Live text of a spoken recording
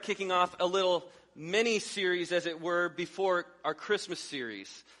Kicking off a little mini-series, as it were, before our Christmas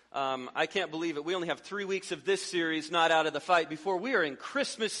series. I can't believe it. We only have 3 weeks of this series, Not Out of the Fight, before we are in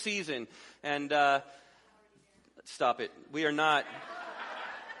Christmas season. And, stop it. We are not.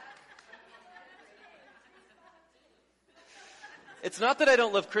 It's not that I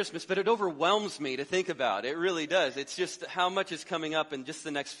don't love Christmas, but it overwhelms me to think about. It really does. It's just how much is coming up in just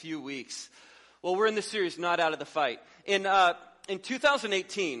the next few weeks. Well, we're in this series, Not Out of the Fight. In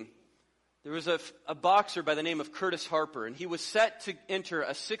 2018, there was a boxer by the name of Curtis Harper, and he was set to enter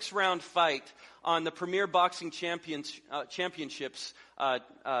a 6-round fight on the Premier Boxing Championships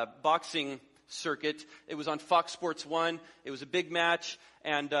boxing circuit. It was on Fox Sports 1. It was a big match,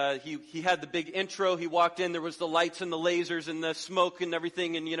 and he had the big intro. He walked in. There was the lights and the lasers and the smoke and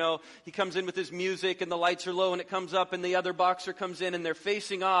everything, and, he comes in with his music, and the lights are low, and it comes up, and the other boxer comes in, and they're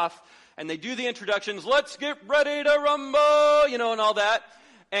facing off. And they do the introductions, let's get ready to rumble, and all that.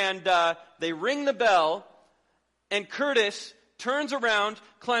 And they ring the bell, and Curtis turns around,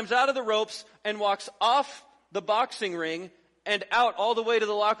 climbs out of the ropes, and walks off the boxing ring and out all the way to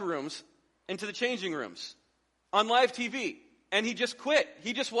the locker rooms, into the changing rooms, on live TV. And he just quit.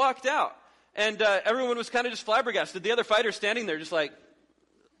 He just walked out. And everyone was kind of just flabbergasted. The other fighter standing there just like,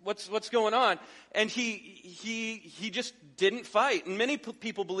 what's going on? And he just didn't fight. And many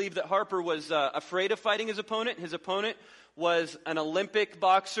people believe that Harper was afraid of fighting his opponent. His opponent was an Olympic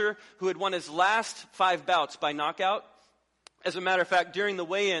boxer who had won his last 5 bouts by knockout. As a matter of fact, during the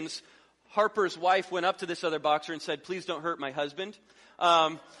weigh-ins, Harper's wife went up to this other boxer and said, "Please don't hurt my husband."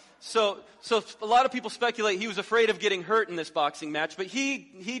 So a lot of people speculate he was afraid of getting hurt in this boxing match, but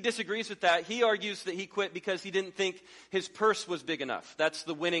he disagrees with that. He argues that he quit because he didn't think his purse was big enough. That's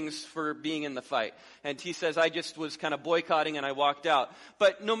the winnings for being in the fight. And he says, I just was kind of boycotting and I walked out.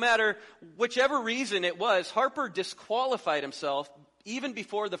 But no matter whichever reason it was, Harper disqualified himself even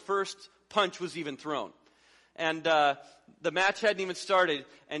before the first punch was even thrown. And the match hadn't even started,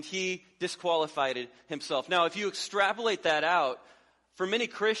 and he disqualified himself. Now, if you extrapolate that out, for many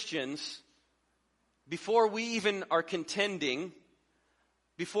Christians, before we even are contending,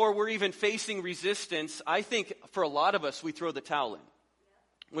 before we're even facing resistance, I think for a lot of us, we throw the towel in.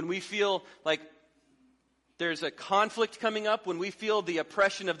 When we feel like there's a conflict coming up, when we feel the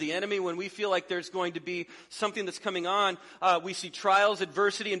oppression of the enemy, when we feel like there's going to be something that's coming on, we see trials,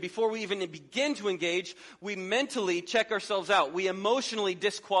 adversity, and before we even begin to engage, we mentally check ourselves out. We emotionally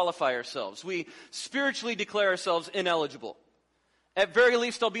disqualify ourselves. We spiritually declare ourselves ineligible. At very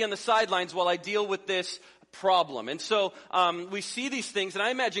least, I'll be on the sidelines while I deal with this problem. And so we see these things, and I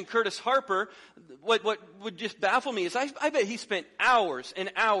imagine Curtis Harper, what would just baffle me is I bet he spent hours and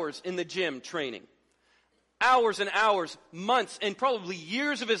hours in the gym training. Hours and hours, months, and probably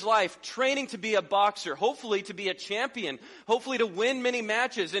years of his life training to be a boxer, hopefully to be a champion, hopefully to win many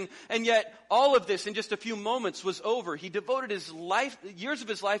matches. And yet all of this in just a few moments was over. He devoted years of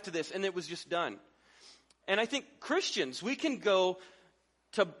his life to this, and it was just done. And I think Christians, we can go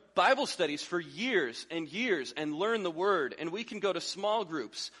to Bible studies for years and years and learn the Word. And we can go to small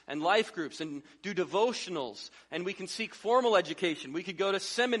groups and life groups and do devotionals. And we can seek formal education. We could go to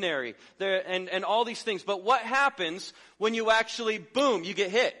seminary and all these things. But what happens when you actually, boom, you get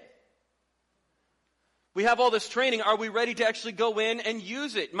hit? We have all this training. Are we ready to actually go in and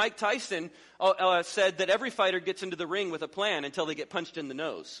use it? Mike Tyson said that every fighter gets into the ring with a plan until they get punched in the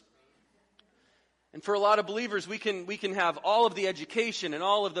nose. And for a lot of believers, we can have all of the education and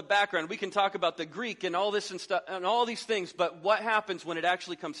all of the background. We can talk about the Greek and all this and stuff and all these things. But what happens when it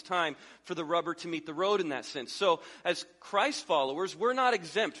actually comes time for the rubber to meet the road in that sense? So as Christ followers, we're not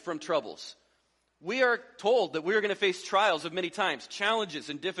exempt from troubles. We are told that we're going to face trials of many times, challenges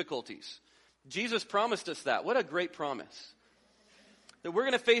and difficulties. Jesus promised us that. What a great promise. That we're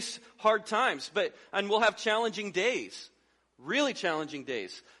going to face hard times, and we'll have challenging days. Really challenging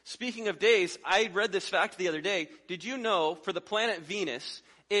days. Speaking of days, I read this fact the other day. Did you know for the planet Venus,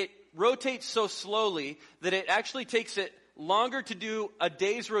 it rotates so slowly that it actually takes it longer to do a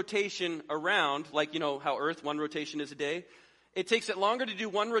day's rotation around, like how Earth, one rotation is a day? It takes it longer to do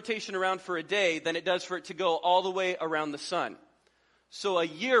one rotation around for a day than it does for it to go all the way around the sun. So a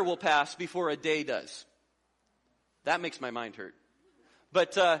year will pass before a day does. That makes my mind hurt.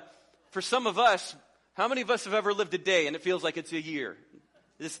 But for some of us, how many of us have ever lived a day and it feels like it's a year?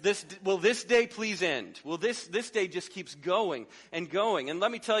 Will this day please end? Will this day just keeps going and going? And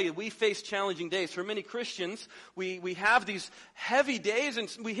let me tell you, we face challenging days. For many Christians, we have these heavy days and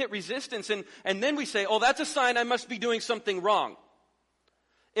we hit resistance and then we say, oh, that's a sign I must be doing something wrong.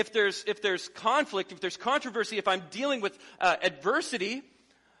 If there's conflict, if there's controversy, if I'm dealing with adversity,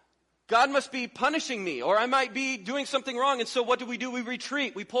 God must be punishing me, or I might be doing something wrong. And so what do? We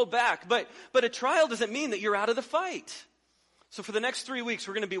retreat, we pull back. But a trial doesn't mean that you're out of the fight. So for the next 3 weeks,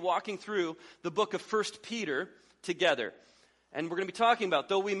 we're going to be walking through the book of 1 Peter together. And we're going to be talking about,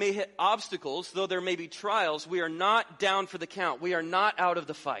 though we may hit obstacles, though there may be trials, we are not down for the count. We are not out of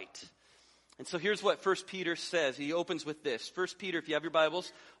the fight. And so here's what 1 Peter says. He opens with this. 1 Peter, if you have your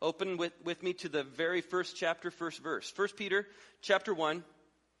Bibles, open with me to the very first chapter, first verse. 1 Peter chapter 1,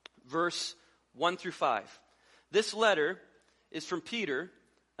 verse 1 through 5. This letter is from Peter,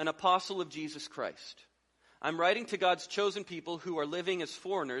 an apostle of Jesus Christ. I'm writing to God's chosen people who are living as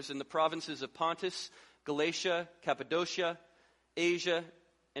foreigners in the provinces of Pontus, Galatia, Cappadocia, Asia,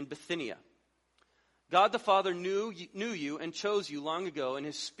 and Bithynia. God the Father knew you and chose you long ago, and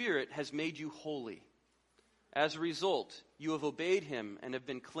His Spirit has made you holy. As a result, you have obeyed Him and have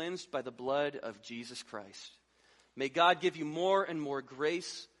been cleansed by the blood of Jesus Christ. May God give you more and more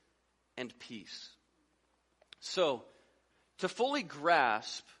grace and peace. So, to fully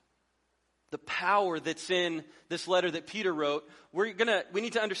grasp the power that's in this letter that Peter wrote, we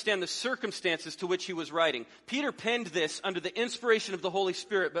need to understand the circumstances to which he was writing. Peter penned this under the inspiration of the Holy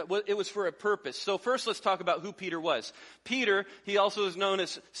Spirit, but it was for a purpose. So first let's talk about who Peter was. Peter, he also is known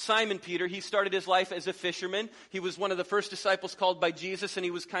as Simon Peter. He started his life as a fisherman. He was one of the first disciples called by Jesus, and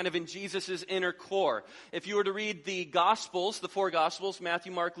he was kind of in Jesus' inner core. If you were to read the Gospels, the 4 Gospels,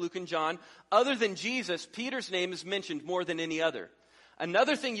 Matthew, Mark, Luke, and John, other than Jesus, Peter's name is mentioned more than any other.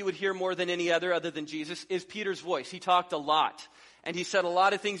 Another thing you would hear more than any other than Jesus, is Peter's voice. He talked a lot, and he said a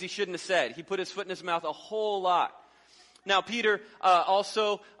lot of things he shouldn't have said. He put his foot in his mouth a whole lot. Now, Peter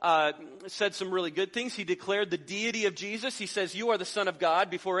also said some really good things. He declared the deity of Jesus. He says, you are the Son of God,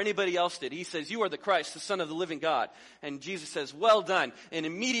 before anybody else did. He says, you are the Christ, the Son of the living God. And Jesus says, well done. And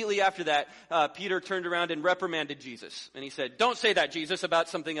immediately after that, Peter turned around and reprimanded Jesus. And he said, don't say that, Jesus, about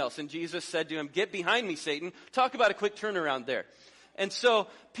something else. And Jesus said to him, get behind me, Satan. Talk about a quick turnaround there. And so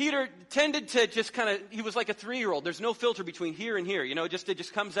Peter tended to just he was like a 3-year-old. There's no filter between here and here. It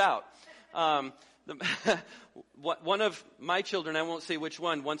just comes out. One of my children, I won't say which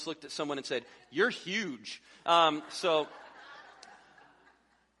one, once looked at someone and said, you're huge. So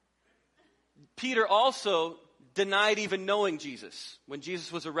Peter also denied even knowing Jesus. When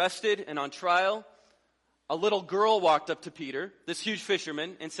Jesus was arrested and on trial, a little girl walked up to Peter, this huge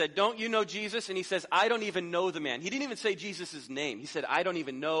fisherman, and said, don't you know Jesus? And he says, I don't even know the man. He didn't even say Jesus' name. He said, I don't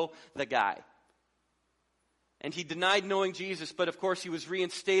even know the guy. And he denied knowing Jesus, but of course he was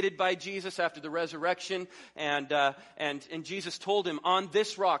reinstated by Jesus after the resurrection. And Jesus told him, on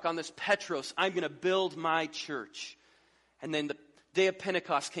this rock, on this Petros, I'm going to build my church. And then the day of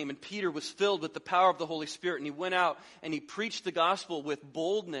Pentecost came, and Peter was filled with the power of the Holy Spirit, and he went out and he preached the gospel with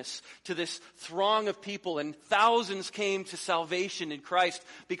boldness to this throng of people, and thousands came to salvation in Christ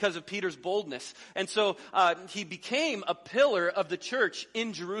because of Peter's boldness. And so he became a pillar of the church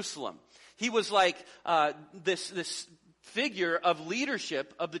in Jerusalem. He was like this figure of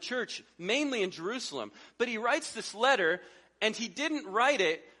leadership of the church, mainly in Jerusalem. But he writes this letter, and he didn't write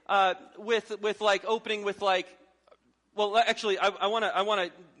it opening with well, actually, I want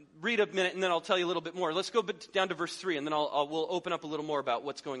to read a minute, and then I'll tell you a little bit more. Let's go down to verse 3, and then we'll open up a little more about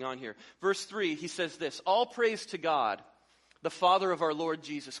what's going on here. Verse 3, he says this, all praise to God, the Father of our Lord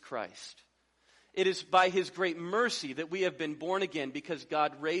Jesus Christ. It is by His great mercy that we have been born again, because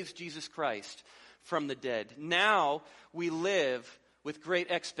God raised Jesus Christ from the dead. Now we live with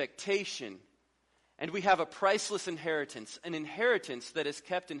great expectation, and we have a priceless inheritance, an inheritance that is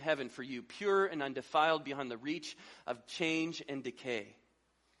kept in heaven for you, pure and undefiled beyond the reach of change and decay.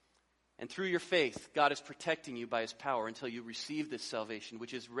 And through your faith, God is protecting you by His power until you receive this salvation,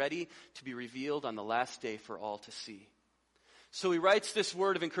 which is ready to be revealed on the last day for all to see. So he writes this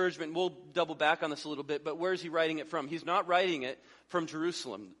word of encouragement. We'll double back on this a little bit, but where is he writing it from? He's not writing it from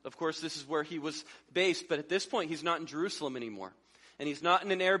Jerusalem. Of course, this is where he was based, but at this point, he's not in Jerusalem anymore. And he's not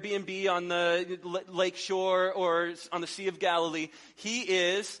in an Airbnb on the lake shore or on the Sea of Galilee. He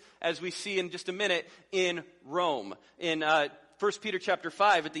is, as we see in just a minute, in Rome. In 1 Peter chapter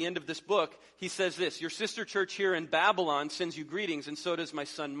 5, at the end of this book, he says this, your sister church here in Babylon sends you greetings, and so does my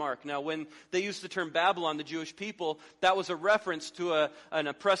son Mark. Now, when they used the term Babylon, the Jewish people, that was a reference to an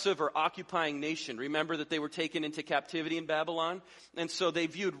oppressive or occupying nation. Remember that they were taken into captivity in Babylon? And so they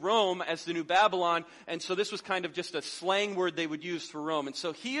viewed Rome as the new Babylon, and so this was kind of just a slang word they would use for Rome. And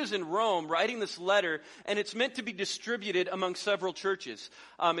so he is in Rome writing this letter, and it's meant to be distributed among several churches.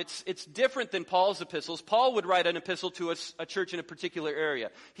 It's different than Paul's epistles. Paul would write an epistle to a church church in a particular area.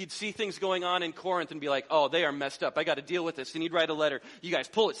 He'd see things going on in Corinth and be like, oh, they are messed up. I got to deal with this. And he'd write a letter. You guys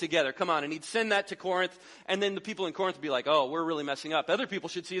pull it together. Come on. And he'd send that to Corinth. And then the people in Corinth would be like, oh, we're really messing up. Other people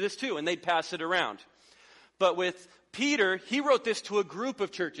should see this too. And they'd pass it around. But with Peter, he wrote this to a group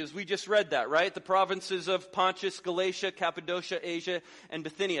of churches. We just read that, right? The provinces of Pontus, Galatia, Cappadocia, Asia, and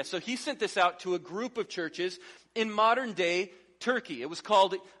Bithynia. So he sent this out to a group of churches in modern day Turkey. It was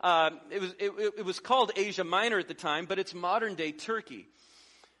called it was called Asia Minor at the time, but it's modern day Turkey.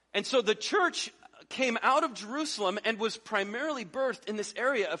 And so the church came out of Jerusalem and was primarily birthed in this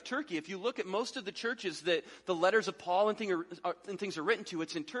area of Turkey. If you look at most of the churches that the letters of Paul and things are written to,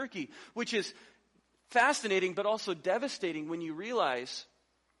 it's in Turkey, which is fascinating, but also devastating when you realize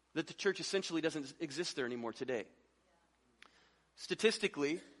that the church essentially doesn't exist there anymore today.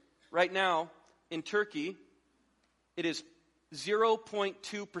 Statistically, right now in Turkey, it is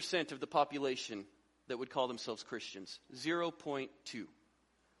 0.2% of the population that would call themselves Christians. 0.2.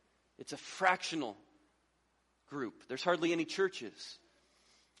 It's a fractional group. There's hardly any churches.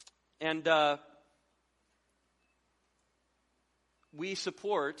 And we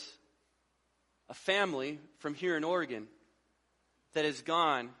support a family from here in Oregon that has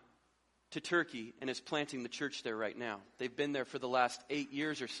gone to Turkey and is planting the church there right now. They've been there for the last 8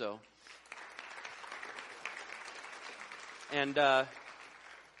 years or so. And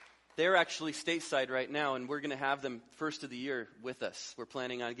they're actually stateside right now, and we're going to have them first of the year with us. We're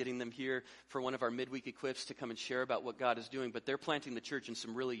planning on getting them here for one of our midweek equips to come and share about what God is doing. But they're planting the church in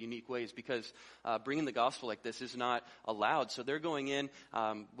some really unique ways because bringing the gospel like this is not allowed. So they're going in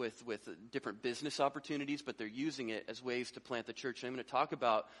with different business opportunities, but they're using it as ways to plant the church. And I'm going to talk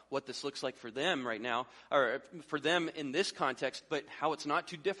about what this looks like for them right now, or for them in this context, but how it's not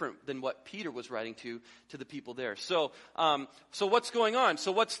too different than what Peter was writing to the people there. So what's going on?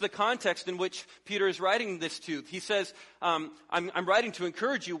 So what's the context in which Peter is writing this to? He says, I'm writing to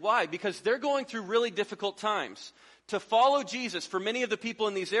encourage you. Why? Because they're going through really difficult times. To follow Jesus for many of the people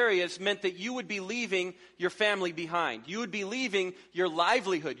in these areas meant that you would be leaving your family behind. You would be leaving your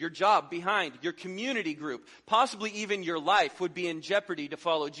livelihood, your job behind, your community group. Possibly even your life would be in jeopardy to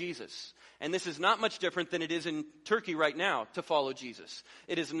follow Jesus. And this is not much different than it is in Turkey right now to follow Jesus.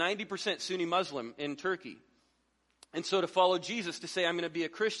 It is 90% Sunni Muslim in Turkey. And so to follow Jesus, to say I'm going to be a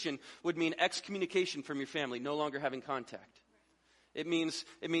Christian, would mean excommunication from your family, no longer having contact. It means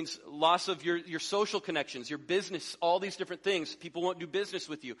loss of your social connections, your business, all these different things. People won't do business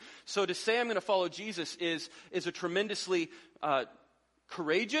with you. So to say I'm going to follow Jesus is a tremendously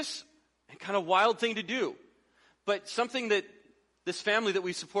courageous and kind of wild thing to do. But something that this family that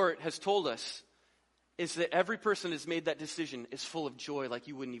we support has told us is that every person who's made that decision is full of joy like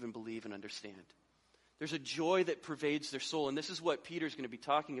you wouldn't even believe and understand. There's a joy that pervades their soul, and this is what Peter's going to be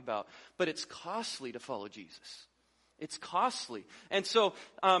talking about. But it's costly to follow Jesus. It's costly. And so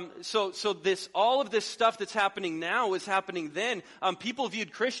all of this stuff that's happening now is happening then. People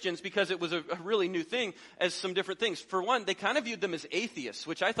viewed Christians, because it was a really new thing, as some different things. For one, they kind of viewed them as atheists,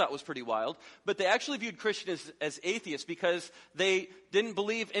 which I thought was pretty wild. But they actually viewed Christians as atheists because they didn't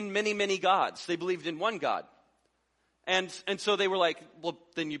believe in many, many gods. They believed in one God. And so they were like, well,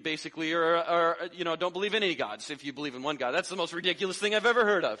 then you basically don't believe in any gods if you believe in one God. That's the most ridiculous thing I've ever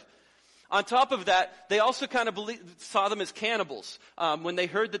heard of. On top of that, they also kind of saw them as cannibals. When they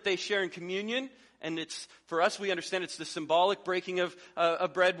heard that they share in communion, and it's, for us, we understand it's the symbolic breaking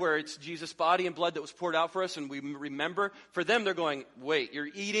of bread where it's Jesus' body and blood that was poured out for us, and we remember. For them, they're going, wait, you're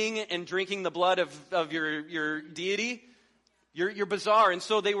eating and drinking the blood of your deity? You're bizarre. And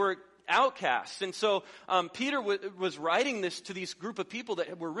so they were outcasts. And so Peter was writing this to these group of people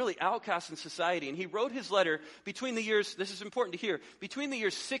that were really outcasts in society. And he wrote his letter between the years, this is important to hear, between the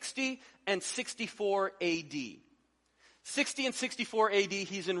years 60 and 64 AD. 60 and 64 AD,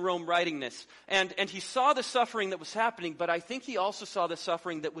 he's in Rome writing this. And he saw the suffering that was happening, but I think he also saw the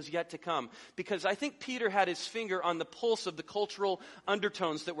suffering that was yet to come. Because I think Peter had his finger on the pulse of the cultural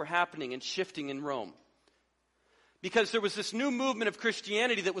undertones that were happening and shifting in Rome. Because there was this new movement of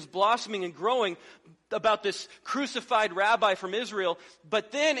Christianity that was blossoming and growing about this crucified rabbi from Israel.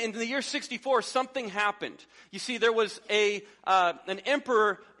 But then in the year 64, something happened. You see, there was an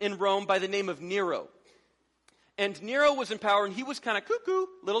emperor in Rome by the name of Nero. And Nero was in power, and he was kind of cuckoo,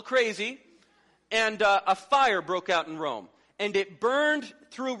 little crazy. And a fire broke out in Rome. And it burned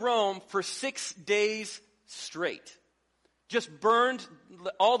through Rome for 6 days straight. Just burned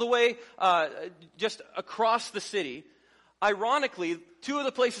all the way just across the city. Ironically, two of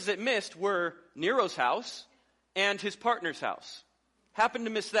the places it missed were Nero's house and his partner's house. Happened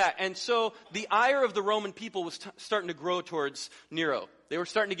to miss that. And so the ire of the Roman people was starting to grow towards Nero. They were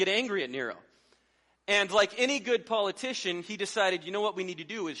starting to get angry at Nero. And like any good politician, he decided, you know what we need to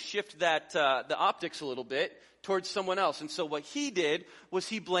do is shift the optics a little bit towards someone else. And so what he did was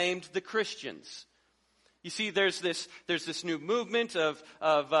he blamed the Christians. You see, there's this new movement of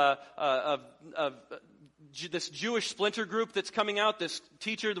this Jewish splinter group that's coming out. This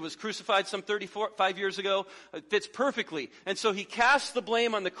teacher that was crucified some 35 years ago fits perfectly. And so he casts the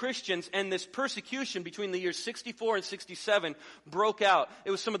blame on the Christians, and this persecution between the years 64 and 67 broke out.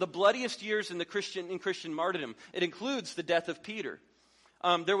 It was some of the bloodiest years in Christian martyrdom. It includes the death of Peter.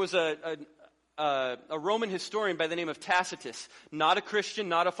 There was a Roman historian by the name of Tacitus, not a Christian,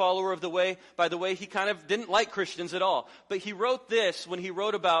 not a follower of the way. By the way, he kind of didn't like Christians at all. But he wrote this when he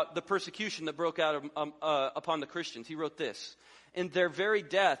wrote about the persecution that broke out upon the Christians. He wrote this: "In their very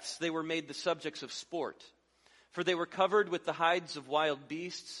deaths they were made the subjects of sport, for they were covered with the hides of wild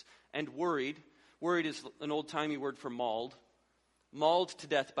beasts and worried." Worried is an old-timey word for mauled to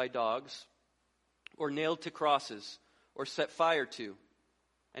death by dogs, or nailed to crosses, or set fire to.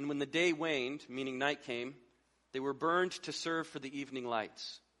 And when the day waned, meaning night came, they were burned to serve for the evening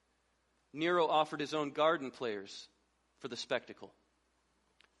lights. Nero offered his own garden players for the spectacle.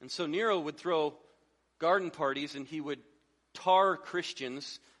 And so Nero would throw garden parties, and he would tar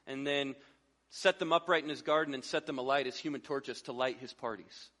Christians and then set them upright in his garden and set them alight as human torches to light his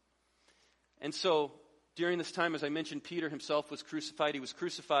parties. And so during this time, as I mentioned, Peter himself was crucified. He was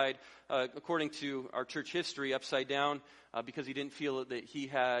crucified, according to our church history, upside down, because he didn't feel that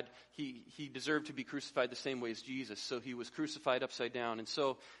he deserved to be crucified the same way as Jesus. So he was crucified upside down. And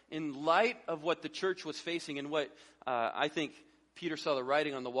so in light of what the church was facing and what I think Peter saw the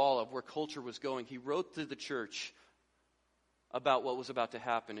writing on the wall of where culture was going, he wrote to the church about what was about to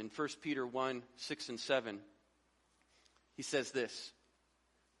happen. In 1 Peter 1, 6 and 7, he says this: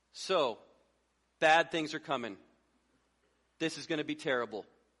 "So, bad things are coming. This is going to be terrible.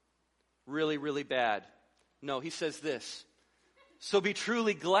 Really, really bad." No, he says this: "So be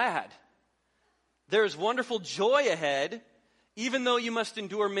truly glad. There is wonderful joy ahead, even though you must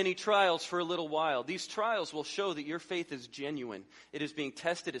endure many trials for a little while. These trials will show that your faith is genuine. It is being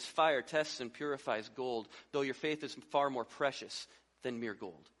tested as fire tests and purifies gold, though your faith is far more precious than mere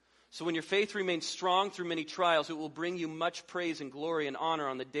gold. So when your faith remains strong through many trials, it will bring you much praise and glory and honor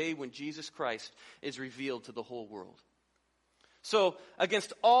on the day when Jesus Christ is revealed to the whole world." So,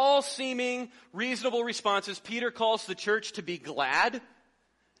 against all seeming reasonable responses, Peter calls the church to be glad.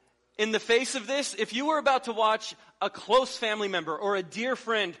 In the face of this, if you were about to watch a close family member or a dear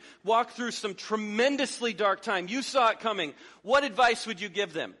friend walk through some tremendously dark time, you saw it coming, what advice would you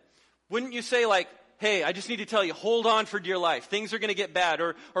give them? Wouldn't you say like, "Hey, I just need to tell you, hold on for dear life. Things are going to get bad."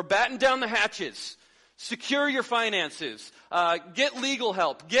 Or batten down the hatches. Secure your finances. Get legal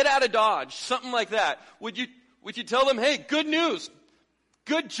help. Get out of Dodge. Something like that. Would you tell them, "Hey, good news.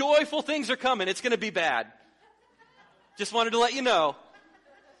 Good, joyful things are coming. It's going to be bad. Just wanted to let you know."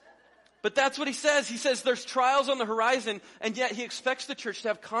 But that's what he says. He says there's trials on the horizon, and yet he expects the church to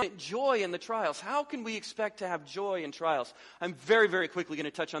have constant joy in the trials. How can we expect to have joy in trials? I'm very, very quickly going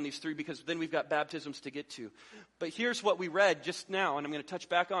to touch on these three because then we've got baptisms to get to. But here's what we read just now, and I'm going to touch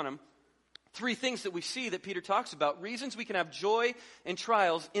back on them. Three things that we see that Peter talks about, reasons we can have joy in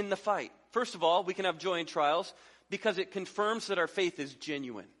trials in the fight. First of all, we can have joy in trials because it confirms that our faith is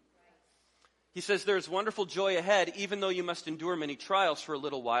genuine. He says there's wonderful joy ahead, even though you must endure many trials for a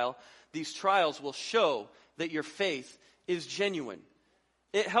little while. These trials will show that your faith is genuine.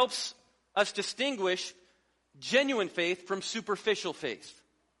 It helps us distinguish genuine faith from superficial faith.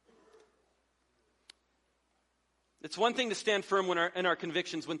 It's one thing to stand firm in our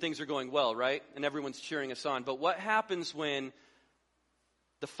convictions when things are going well, right? And everyone's cheering us on. But what happens when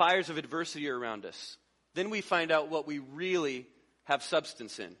the fires of adversity are around us? Then we find out what we really have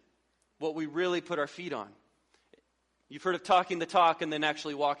substance in, what we really put our feet on. You've heard of talking the talk and then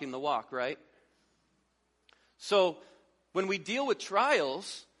actually walking the walk, right? So when we deal with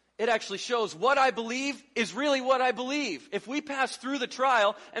trials, it actually shows what I believe is really what I believe. If we pass through the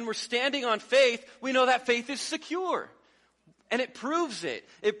trial and we're standing on faith, we know that faith is secure. And it proves it.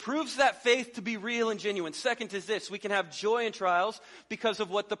 It proves that faith to be real and genuine. Second is this: we can have joy in trials because of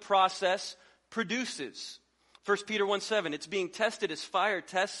what the process produces. 1 Peter 1:7, it's being tested as fire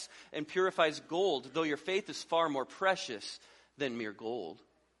tests and purifies gold, though your faith is far more precious than mere gold.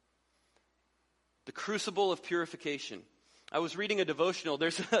 The crucible of purification. I was reading a devotional.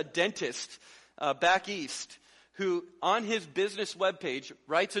 There's a dentist back east who, on his business webpage,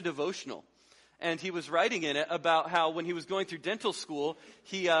 writes a devotional. And he was writing in it about how when he was going through dental school,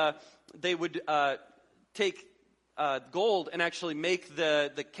 they would take gold and actually make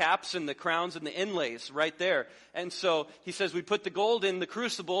the caps and the crowns and the inlays right there. And so he says we put the gold in the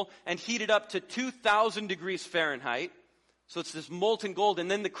crucible and heat it up to 2,000 degrees Fahrenheit. So it's this molten gold,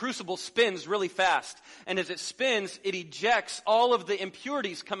 and then the crucible spins really fast. And as it spins, it ejects all of the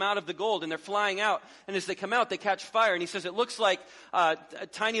impurities come out of the gold, and they're flying out. And as they come out, they catch fire. And he says it looks like a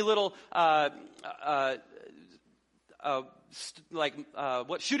tiny little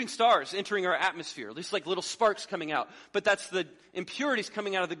shooting stars entering our atmosphere. Just like little sparks coming out. But that's the impurities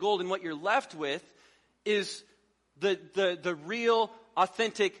coming out of the gold, and what you're left with is the real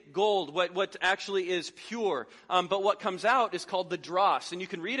authentic gold, what actually is pure. But what comes out is called the dross. And you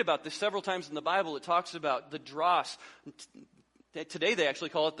can read about this several times in the Bible. It talks about the dross. Today they actually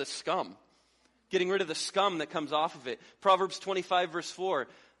call it the scum. Getting rid of the scum that comes off of it. Proverbs 25 verse 4.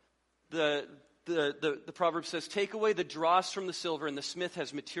 The proverb says, take away the dross from the silver and the smith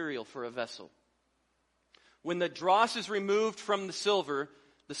has material for a vessel. When the dross is removed from the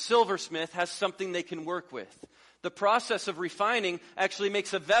silversmith has something they can work with. The process of refining actually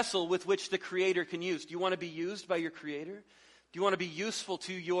makes a vessel with which the Creator can use. Do you want to be used by your Creator? Do you want to be useful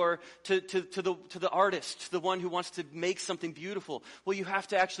to the artist, to the one who wants to make something beautiful? Well, you have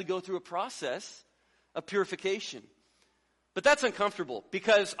to actually go through a process of purification. But that's uncomfortable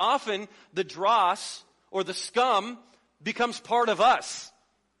because often the dross or the scum becomes part of us.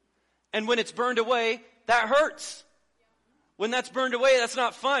 And when it's burned away, that hurts. When that's burned away, that's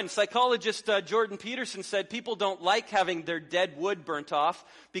not fun. Psychologist Jordan Peterson said people don't like having their dead wood burnt off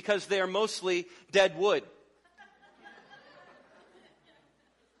because they are mostly dead wood.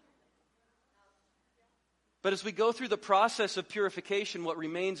 But as we go through the process of purification, what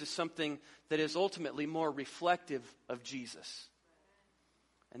remains is something that is ultimately more reflective of Jesus.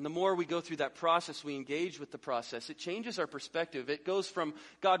 And the more we go through that process, we engage with the process, it changes our perspective. It goes from,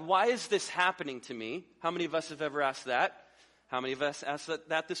 God, why is this happening to me? How many of us have ever asked that? How many of us asked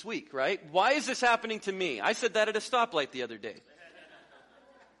that this week, right? Why is this happening to me? I said that at a stoplight the other day.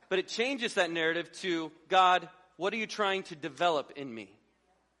 But it changes that narrative to, God, what are you trying to develop in me?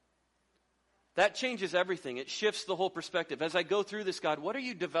 That changes everything. It shifts the whole perspective. As I go through this, God, what are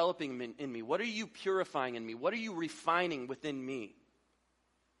you developing in me? What are you purifying in me? What are you refining within me?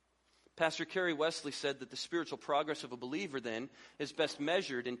 Pastor Kerry Wesley said that the spiritual progress of a believer then is best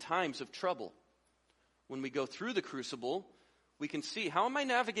measured in times of trouble. When we go through the crucible, we can see, how am I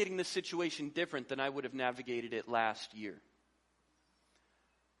navigating this situation different than I would have navigated it last year?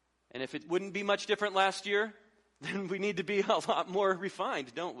 And if it wouldn't be much different last year, then we need to be a lot more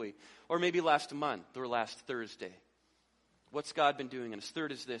refined, don't we? Or maybe last month or last Thursday. What's God been doing in us?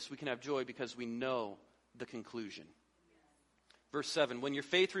 Third is this: we can have joy because we know the conclusion. Verse 7, when your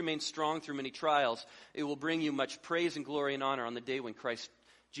faith remains strong through many trials, it will bring you much praise and glory and honor on the day when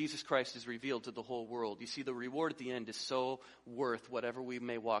Jesus Christ is revealed to the whole world. You see, the reward at the end is so worth whatever we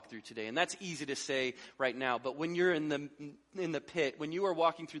may walk through today. And that's easy to say right now. But when you're in the pit, when you are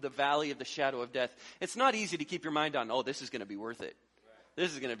walking through the valley of the shadow of death, it's not easy to keep your mind on, oh, this is going to be worth it.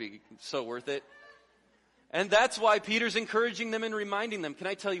 This is going to be so worth it. And that's why Peter's encouraging them and reminding them. Can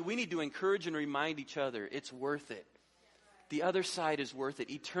I tell you, we need to encourage and remind each other it's worth it. The other side is worth it.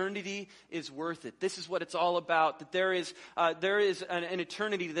 Eternity is worth it. This is what it's all about. That there is an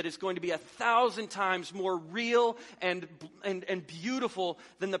eternity that is going to be 1,000 times more real and beautiful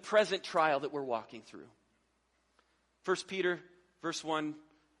than the present trial that we're walking through. 1 Peter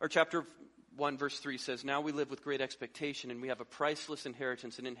chapter 1 verse 3 says, now we live with great expectation and we have a priceless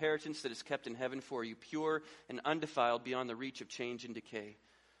inheritance, an inheritance that is kept in heaven for you, pure and undefiled beyond the reach of change and decay.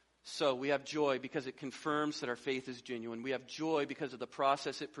 So we have joy because it confirms that our faith is genuine. We have joy because of the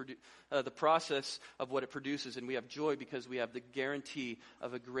process of what it produces, and we have joy because we have the guarantee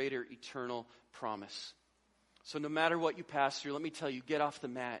of a greater eternal promise. So no matter what you pass through, let me tell you, get off the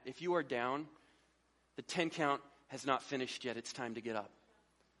mat. If you are down, the 10 count has not finished yet. It's time to get up.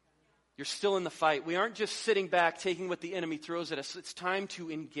 You're still in the fight. We aren't just sitting back taking what the enemy throws at us. It's time to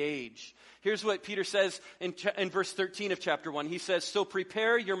engage. Here's what Peter says in verse 13 of chapter 1. He says, so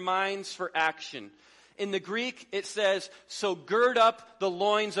prepare your minds for action. In the Greek, it says, so gird up the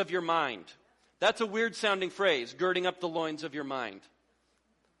loins of your mind. That's a weird sounding phrase, girding up the loins of your mind.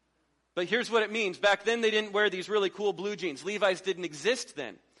 But here's what it means. Back then, they didn't wear these really cool blue jeans. Levi's didn't exist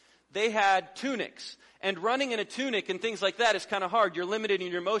then. They had tunics. And running in a tunic and things like that is kind of hard. You're limited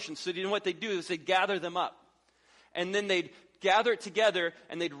in your motion. So you know what they'd do is they'd gather them up. And then they'd gather it together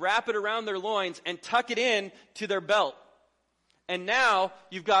and they'd wrap it around their loins and tuck it in to their belt. And now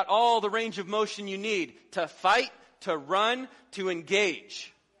you've got all the range of motion you need to fight, to run, to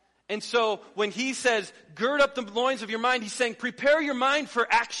engage. And so when he says, gird up the loins of your mind, he's saying, prepare your mind for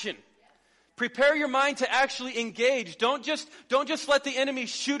action. Prepare your mind to actually engage. Don't just let the enemy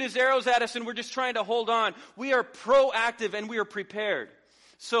shoot his arrows at us and we're just trying to hold on. We are proactive and we are prepared.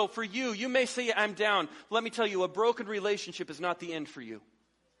 So for you, you may say, I'm down. Let me tell you, a broken relationship is not the end for you.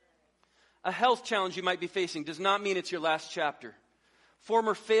 A health challenge you might be facing does not mean it's your last chapter.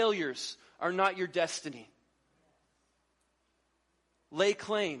 Former failures are not your destiny. Lay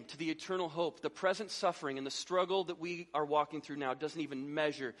claim to the eternal hope. The present suffering and the struggle that we are walking through now doesn't even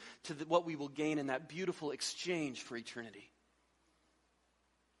measure to what we will gain in that beautiful exchange for eternity.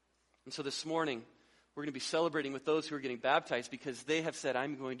 And so this morning, we're going to be celebrating with those who are getting baptized because they have said,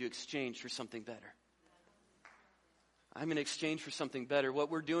 I'm going to exchange for something better. I'm going to exchange for something better.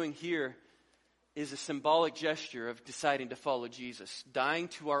 What we're doing here is a symbolic gesture of deciding to follow Jesus, dying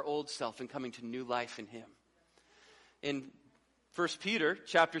to our old self and coming to new life in Him. In 1 Peter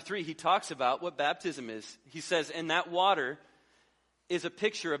chapter 3, he talks about what baptism is. He says, and that water is a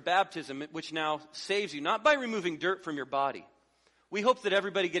picture of baptism, which now saves you, not by removing dirt from your body. We hope that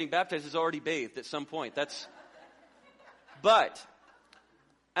everybody getting baptized is already bathed at some point. But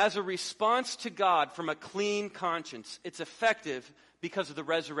as a response to God from a clean conscience, it's effective because of the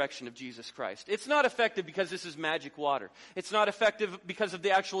resurrection of Jesus Christ. It's not effective because this is magic water. It's not effective because of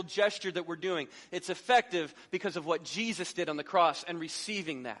the actual gesture that we're doing. It's effective because of what Jesus did on the cross and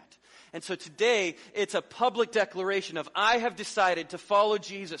receiving that. And so today, it's a public declaration of, I have decided to follow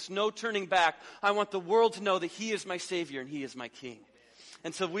Jesus, no turning back. I want the world to know that He is my Savior and He is my King.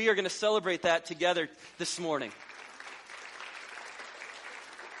 And so we are going to celebrate that together this morning.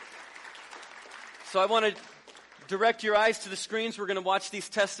 So I want to direct your eyes to the screens. We're going to watch these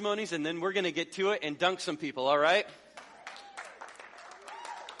testimonies, and then we're going to get to it and dunk some people, all right?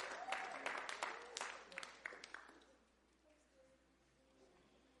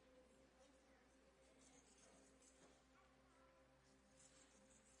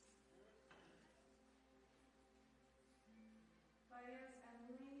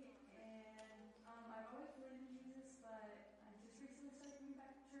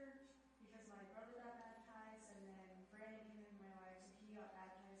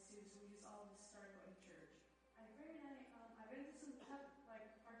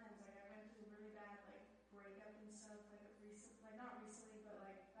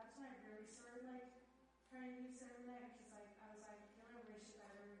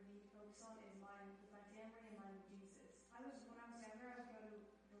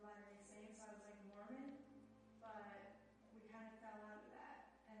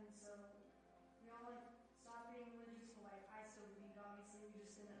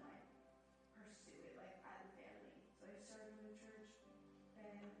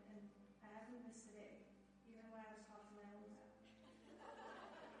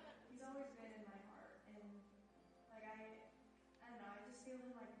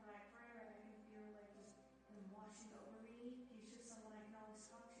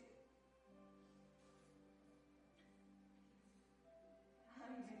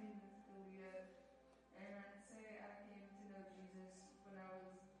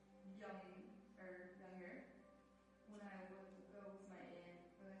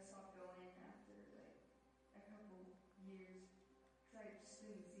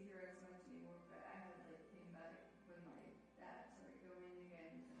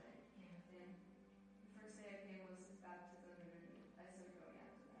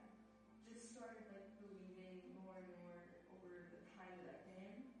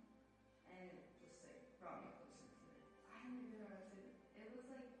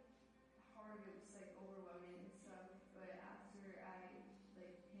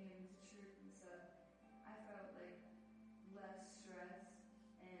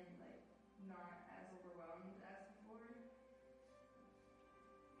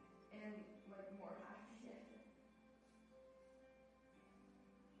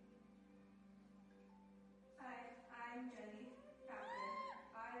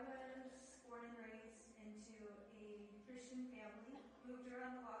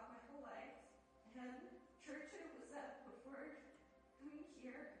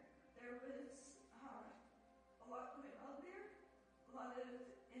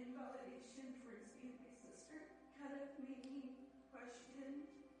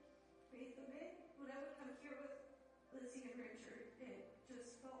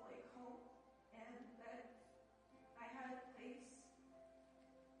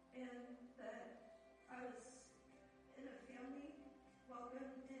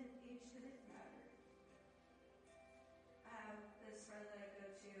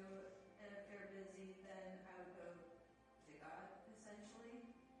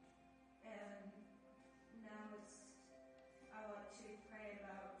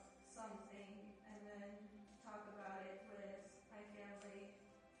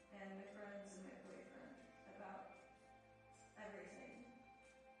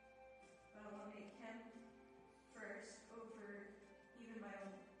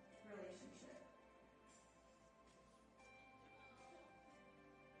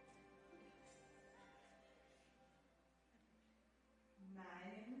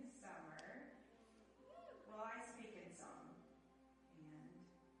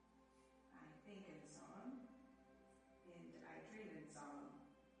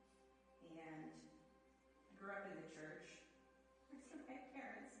 grew up in the church. So my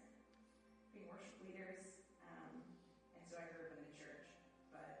parents being worship leaders, and so I grew up in the church.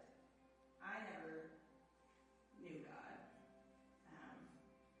 But I never knew God.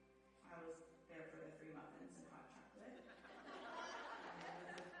 I was there for the free muffins and hot chocolate. And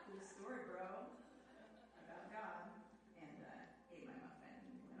it was a cool story, bro, about God, and ate my muffin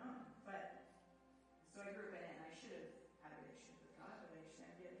and went on. But so I grew up in it, and I should have had a relationship with God, but I just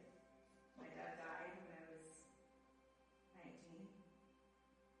never did. My dad died when I was 19,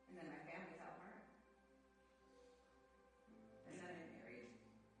 and then my family fell apart. And then I married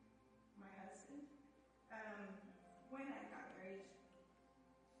my husband. When I got married,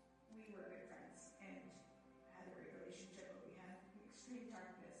 we were good friends and had a great relationship, but we had extreme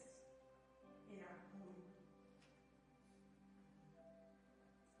darkness in our home.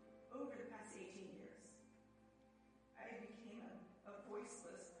 Over the past 18 years, I became a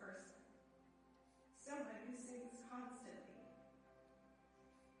voiceless person. Someone who sings constantly,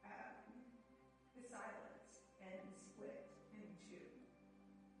 is silent and split in two.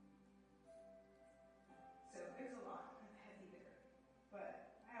 So there's a lot of heavy there,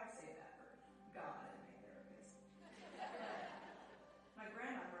 but I'll say that for God and my therapist. My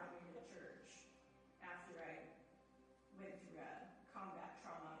grandma brought me to church after I went through a combat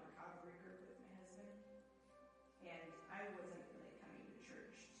trauma recovery group with my husband, and I wasn't really coming to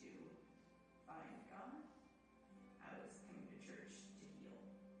church to find God. I was coming to church to heal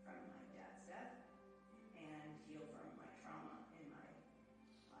from my dad's death and heal from my trauma in my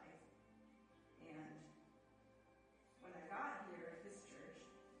life. And when I got here at this church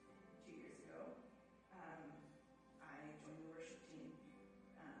 2 years ago, I joined the worship team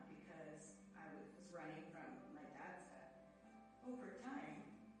because I was running from my dad's death. Over time,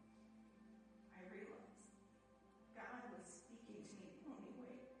 I realized God was speaking to me the only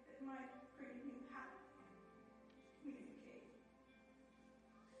way that my brain knew how to communicate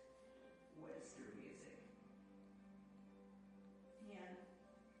was through music. And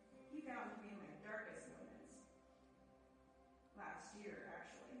he found me in my darkest moments last year,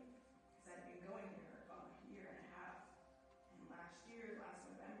 actually, because I'd been going here about a year and a half. And last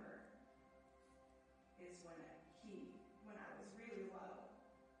November, is when I was really low,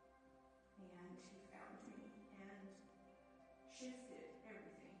 and he found me and shifted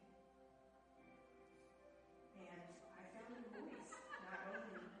everything. And I found a voice, not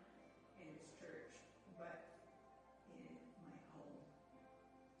only in his church, but in my home.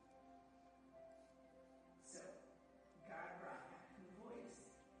 So, God brought back the voice.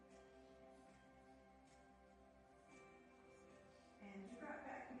 And he brought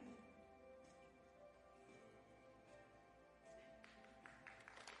back me.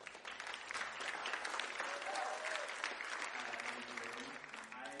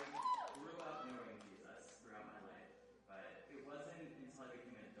 I grew up knowing Jesus throughout my life, but it wasn't until I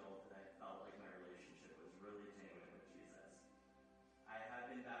became an adult that I felt like my relationship was really genuine with Jesus. I had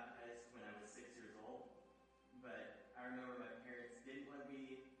been baptized when I was 6 years old, but I remember my parents didn't want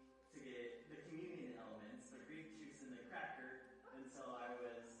me to get the communion elements, the grape juice and the cracker, until I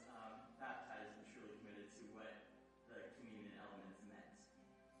was baptized and truly committed to what the communion elements meant.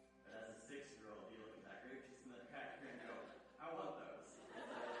 But as a 6-year-old, you look at that grape juice and the cracker and go, I want those. I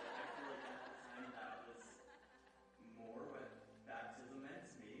feel like at the time that was more what baptism meant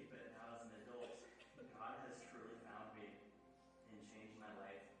to me, but now as an adult, God has truly found me and changed my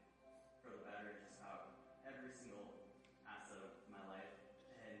life for the better, just about every single asset of my life.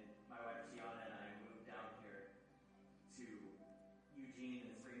 And my wife Gianna and I moved down here to Eugene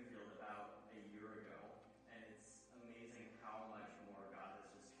and Springfield about a year ago, and it's amazing how much more God has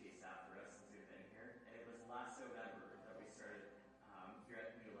just chased after us since we've been here. And it was last November that we started here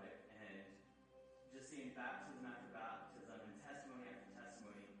at New Life, and just seeing baptism after baptism and testimony after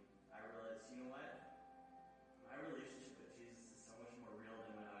testimony, I realized, you know what? My relationship with Jesus is so much more real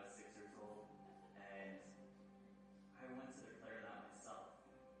than when I was 6 years old, and I want to declare that myself.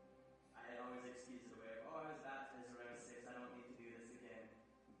 I had always excused it away, I was baptized when I was 6, I don't need to do this again.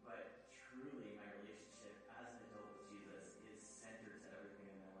 But truly, my relationship as an adult with Jesus is centered to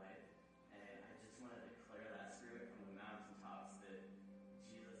everything in my life. And I just want to declare that, scream it from the mountaintops, that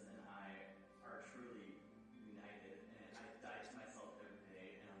Jesus and I are truly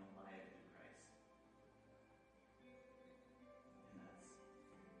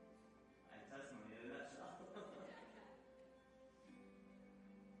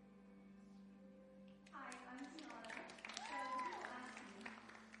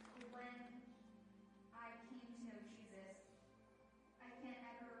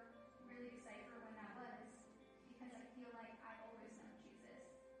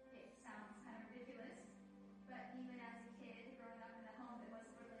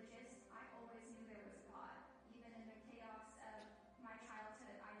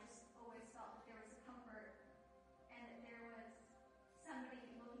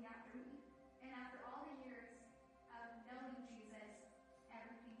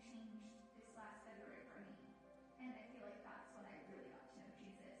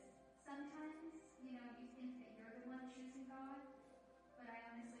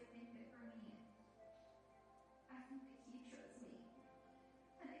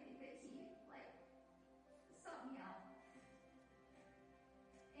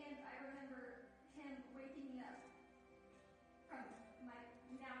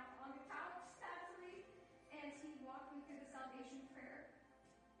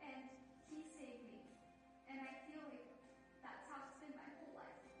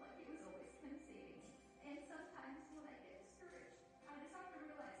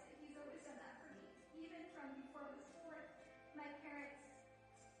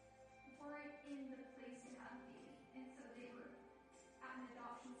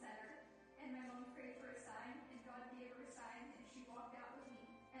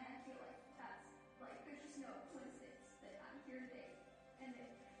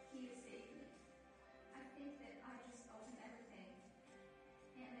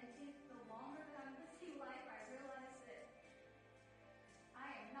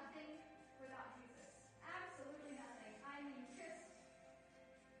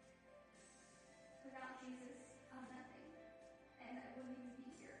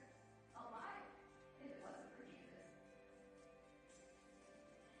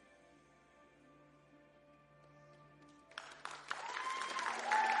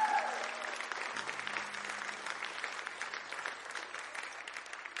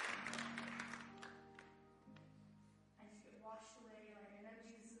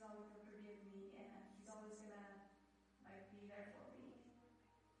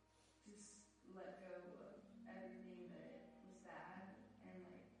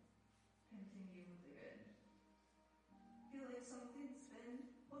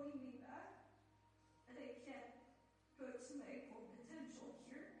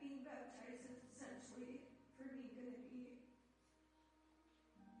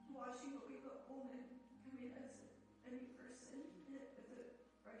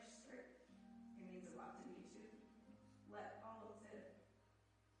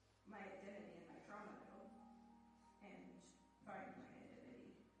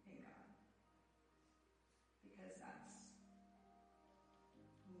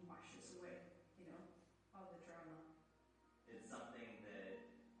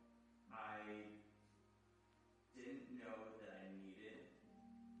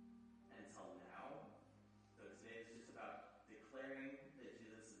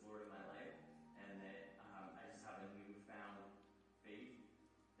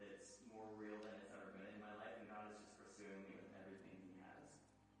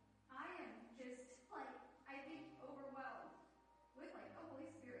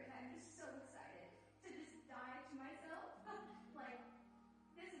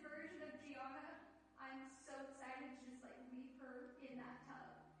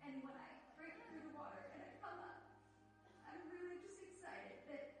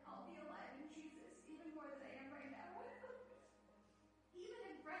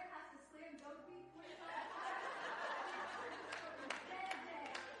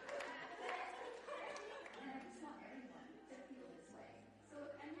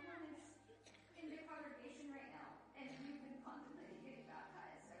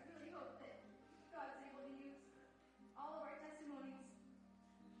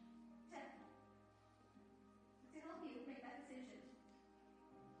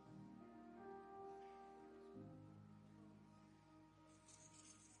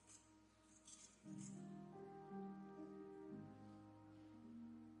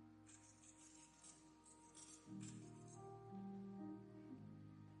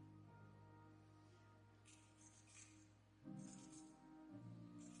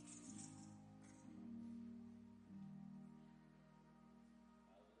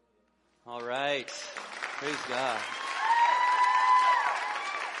All right. Praise God.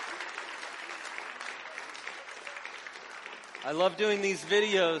 I love doing these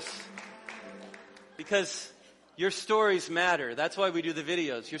videos because your stories matter. That's why we do the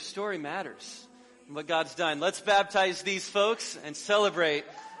videos. Your story matters and what God's done. Let's baptize these folks and celebrate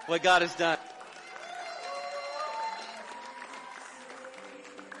what God has done.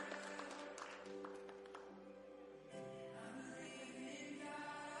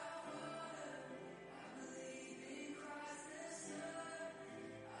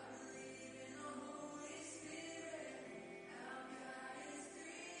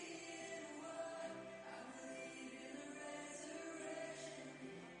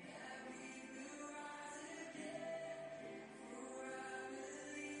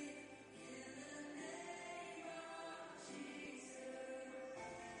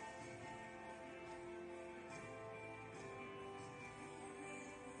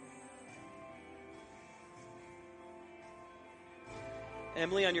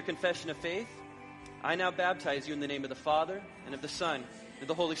 Emily, on your confession of faith, I now baptize you in the name of the Father, and of the Son, and of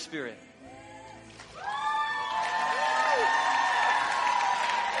the Holy Spirit.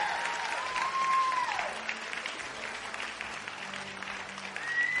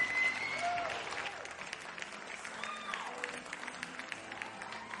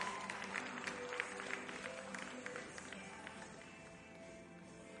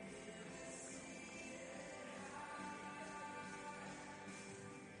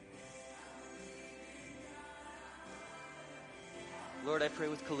 Lord, I pray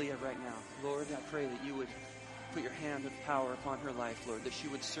with Kalia right now. Lord, I pray that you would put your hand of power upon her life, Lord, that she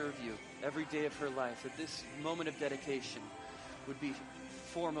would serve you every day of her life, that this moment of dedication would be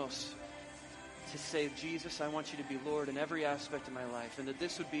foremost to say, Jesus, I want you to be Lord in every aspect of my life, and that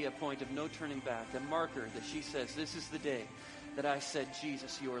this would be a point of no turning back, a marker that she says, this is the day that I said,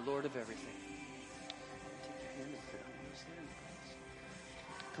 Jesus, you are Lord of everything. Take your hand and put it on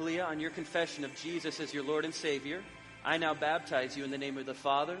those there. Kalia, on your confession of Jesus as your Lord and Savior, I now baptize you in the name of the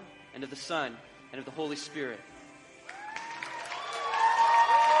Father, and of the Son, and of the Holy Spirit.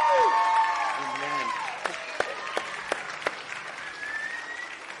 Amen.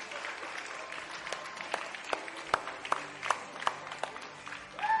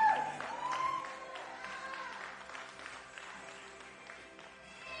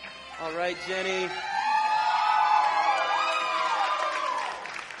 All right, Jenny.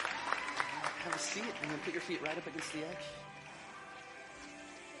 Have a seat, and then put your feet right up against the edge.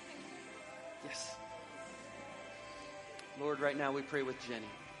 Yes. Lord, right now we pray with Jenny.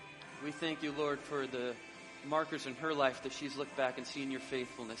 We thank you, Lord, for the markers in her life that she's looked back and seen your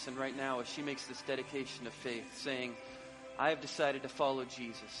faithfulness. And right now, as she makes this dedication of faith, saying, I have decided to follow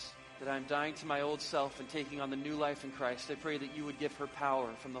Jesus, that I'm dying to my old self and taking on the new life in Christ, I pray that you would give her power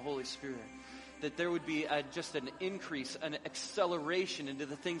from the Holy Spirit, that there would be just an increase, an acceleration into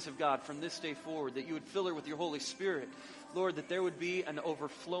the things of God from this day forward, that you would fill her with your Holy Spirit. Lord, that there would be an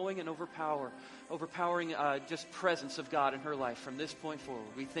overflowing and overpowering just presence of God in her life from this point forward.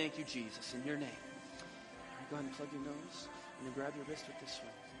 We thank you, Jesus, in your name. All right, go ahead and plug your nose, and then grab your wrist with this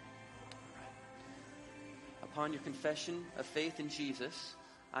one. All right. Upon your confession of faith in Jesus,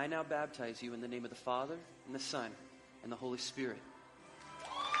 I now baptize you in the name of the Father, and the Son, and the Holy Spirit.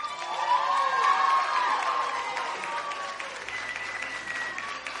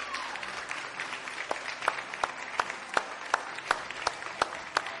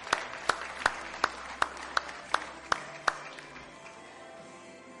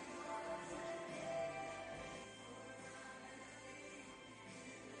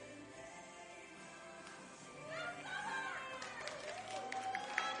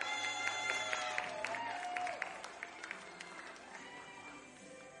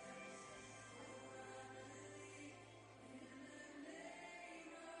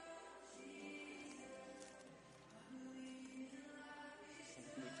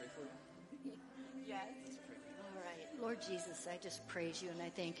 Yes. All right. Lord Jesus, I just praise you and I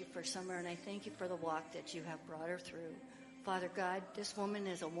thank you for Summer and I thank you for the walk that you have brought her through. Father God, this woman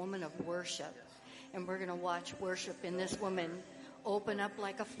is a woman of worship, and we're going to watch worship in this woman open up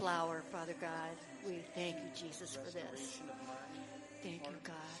like a flower, Father God. We thank you, Jesus, for this. Thank you,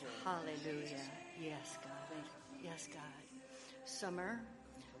 God. Hallelujah. Yes, God. Yes, God. Summer,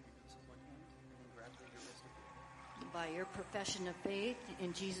 by your profession of faith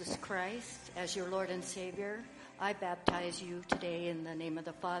in Jesus Christ as your Lord and Savior, I baptize you today in the name of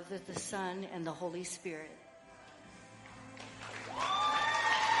the Father, the Son, and the Holy Spirit.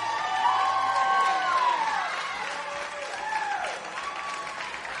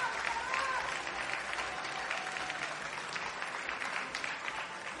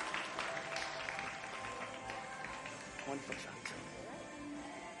 Wonderful job.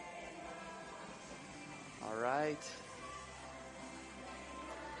 All right.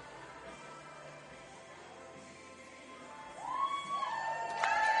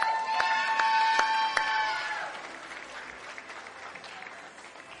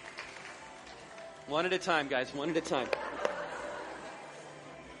 One at a time, guys. One at a time.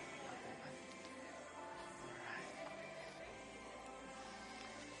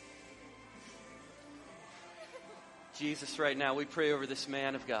 Jesus, right now, we pray over this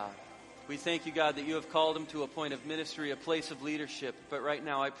man of God. We thank you, God, that you have called him to a point of ministry, a place of leadership. But right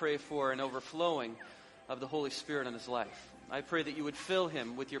now, I pray for an overflowing of the Holy Spirit in his life. I pray that you would fill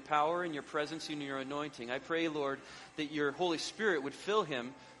him with your power and your presence and your anointing. I pray, Lord, that your Holy Spirit would fill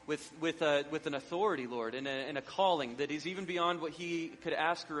him with an authority, Lord, and a calling that is even beyond what he could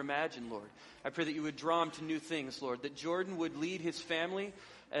ask or imagine, Lord. I pray that you would draw him to new things, Lord, that Jordan would lead his family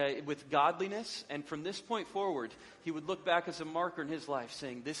with godliness, and from this point forward, he would look back as a marker in his life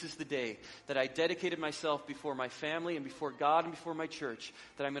saying, this is the day that I dedicated myself before my family and before God and before my church,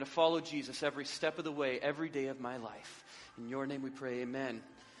 that I'm going to follow Jesus every step of the way, every day of my life. In your name we pray, amen.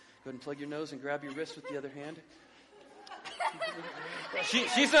 Go ahead and plug your nose and grab your wrist with the other hand.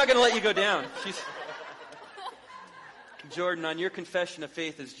 She's not going to let you go down. Jordan, on your confession of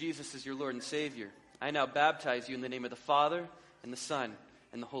faith as Jesus is your Lord and Savior, I now baptize you in the name of the Father and the Son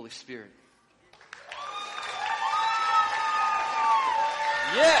and the Holy Spirit.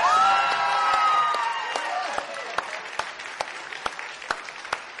 Yeah!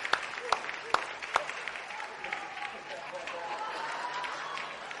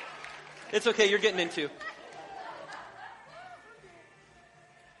 It's okay, you're getting into.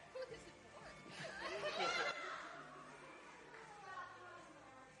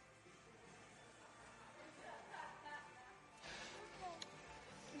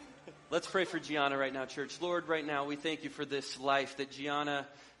 Let's pray for Gianna right now, church. Lord, right now we thank you for this life that Gianna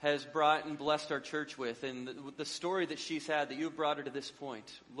has brought and blessed our church with, and the story that she's had, that you have brought her to this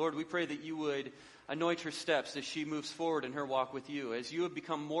point. Lord, we pray that you would anoint her steps as she moves forward in her walk with you, as you have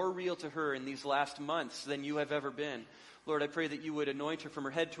become more real to her in these last months than you have ever been. Lord, I pray that you would anoint her from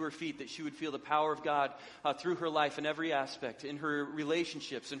her head to her feet, that she would feel the power of God through her life in every aspect, in her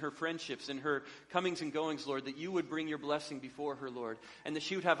relationships, in her friendships, in her comings and goings, Lord, that you would bring your blessing before her, Lord, and that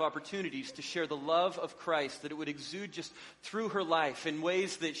she would have opportunities to share the love of Christ, that it would exude just through her life in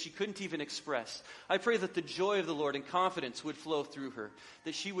ways that she couldn't even express. I pray that the joy of the Lord and confidence would flow through her,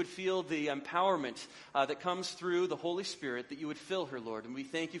 that she would feel the empowerment that comes through the Holy Spirit, that you would fill her, Lord, and we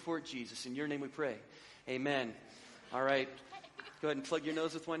thank you for it, Jesus. In your name we pray. Amen. All right, go ahead and plug your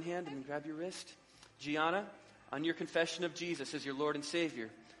nose with one hand and grab your wrist. Gianna, on your confession of Jesus as your Lord and Savior,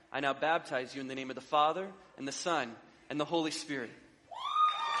 I now baptize you in the name of the Father and the Son and the Holy Spirit.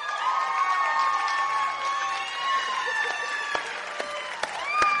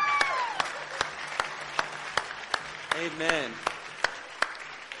 Amen.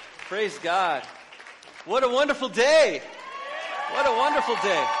 Praise God. What a wonderful day. What a wonderful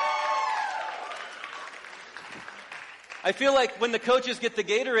day. I feel like when the coaches get the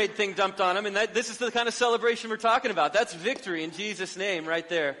Gatorade thing dumped on them, and this is the kind of celebration we're talking about. That's victory in Jesus' name right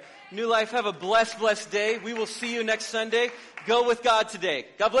there. New Life, have a blessed, blessed day. We will see you next Sunday. Go with God today.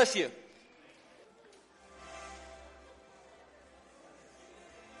 God bless you.